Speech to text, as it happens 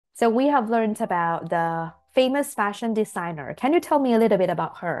So we have learned about the famous fashion designer. Can you tell me a little bit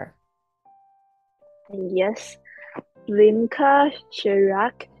about her? Yes, Lindka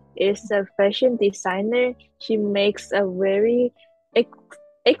Cierach is a fashion designer. She makes a very ex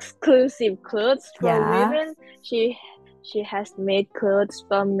exclusive clothes for Yeah. women. She has made clothes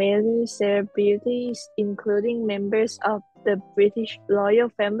for many celebrities, including members of the British royal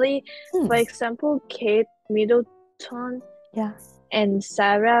family. Hmm. For example, Kate Middleton Yeah. and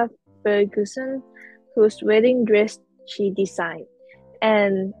Sarah Ferguson, whose wedding dress she designed,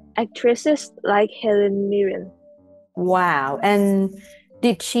 and actresses like Helen Mirren. Wow. And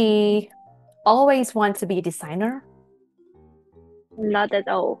did she always want to be a designer? Not at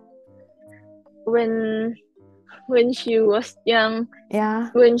all. When when she was young, Yeah.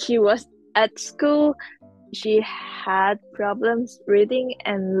 when she was at school, she had problems reading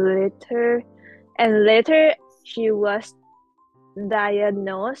and later she was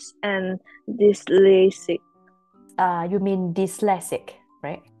diagnosed and dyslexic. You mean dyslexic,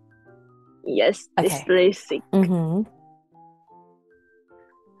 right? Yes, Okay. dyslexic. Mm-hmm.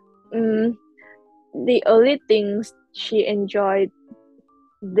 Mm, the only things she enjoyed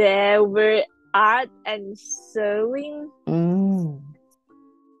there were art and sewing. Mm.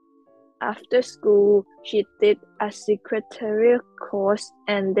 After school, she did a secretarial course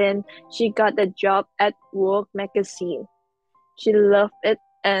and then she got a job at Work magazine. She loved it,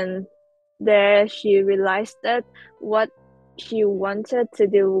 and there she realized that what she wanted to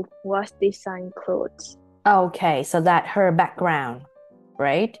do was design clothes. Okay, so that her background,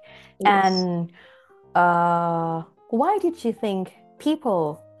 right? Yes. And why did she think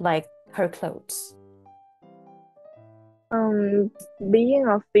people like her clothes? Um, Being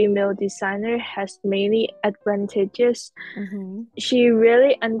a female designer has many advantages. Mm-hmm. She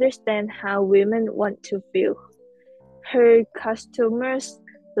really understands how women want to feel. Her customers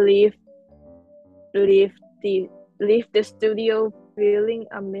leave leave the leave the studio feeling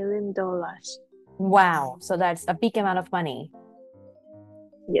 $1 million. Wow, so that's a big amount of money.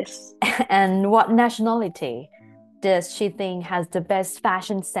 Yes, And what nationality does she think has the best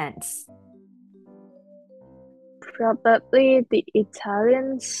fashion sense? probably the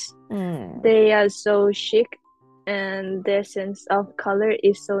Italians. Hmm. They are so chic and their sense of color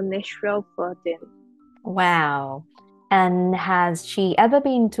is so natural for them. Wow. And has she ever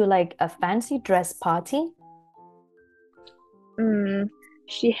been to like a fancy dress party? Mm,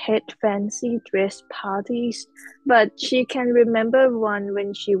 she had fancy dress parties, but she can remember one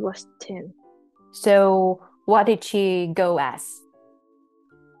when she was 10. So what did she go as?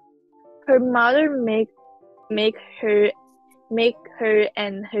 Her mother make her make her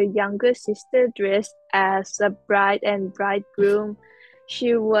and her younger sister dress as a bride and bridegroom.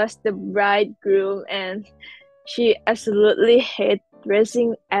 She was the bridegroom and she absolutely hated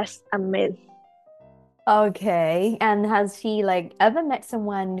dressing as a man. Okay. And has she like ever met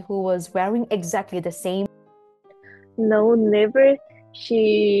someone who was wearing exactly the same? No, never.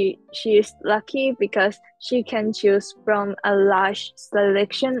 She is lucky because she can choose from a large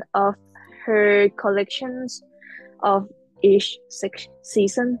selection of her collections of each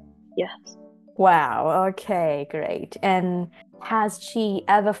season. Yes. Wow. Okay, great. And has she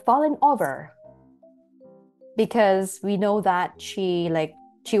ever fallen over? Because we know that she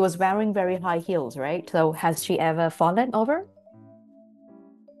was wearing very high heels, right? So has she ever fallen over?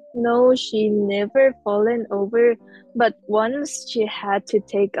 No, she never fallen over, but once she had to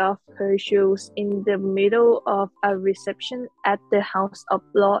take off her shoes in the middle of a reception at the House of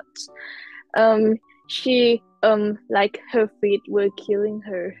Lords. Um, like her feet were killing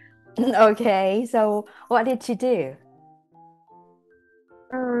her. Okay, so what did she do?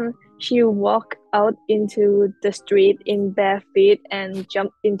 She walked out into the street in bare feet and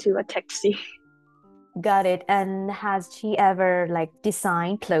jumped into a taxi. Got it. And has she ever like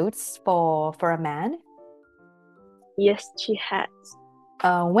designed clothes for a man? Yes, she had.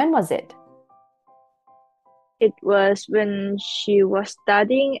 When was it? It was when she was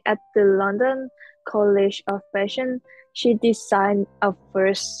studying at the London College of Fashion. She designed a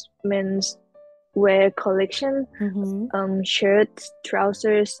first men's wear collection, Mm-hmm. shirts,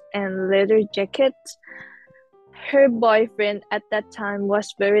 trousers, and leather jackets. Her boyfriend at that time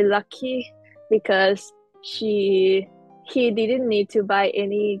was very lucky because she he didn't need to buy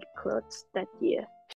any clothes that year.